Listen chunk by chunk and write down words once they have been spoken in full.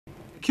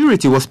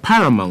Security was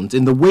paramount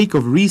in the wake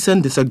of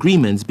recent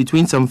disagreements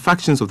between some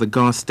factions of the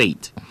Ga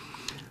state.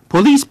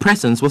 Police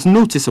presence was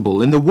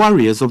noticeable, and the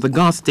warriors of the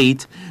Ga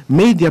state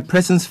made their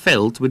presence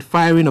felt with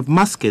firing of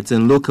muskets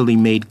and locally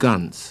made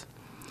guns.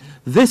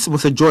 This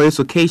was a joyous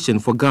occasion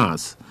for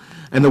Gas,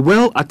 and the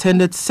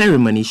well-attended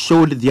ceremony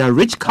showed their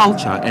rich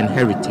culture and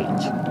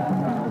heritage.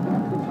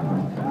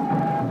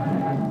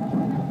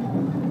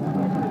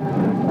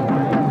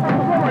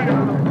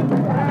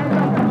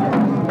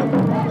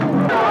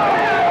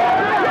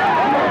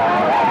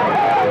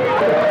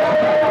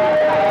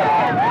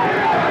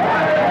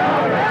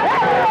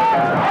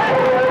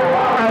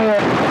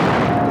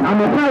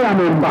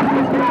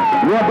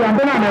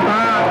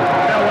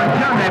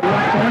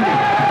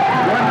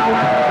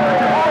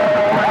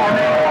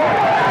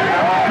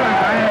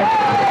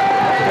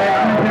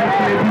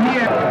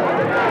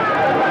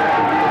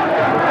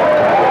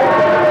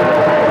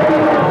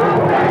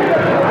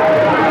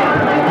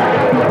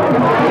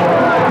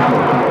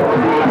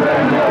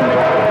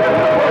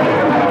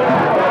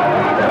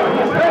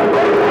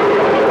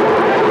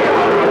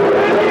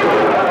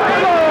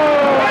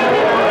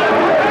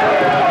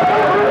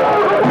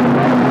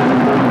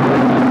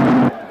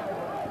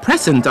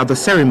 Present at the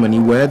ceremony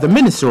were the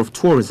Minister of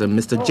Tourism,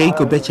 Mr.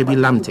 Jacob Echebi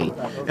Lamte,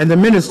 and the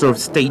Minister of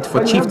State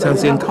for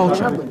Chieftaincy and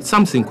Culture,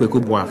 Samson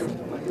Kweku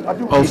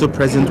Boafu. Also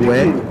present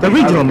were the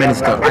Regional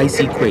Minister,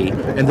 I.C. Quay,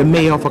 and the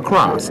Mayor of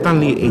Accra,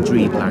 Stanley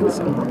Adri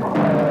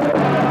Blankson.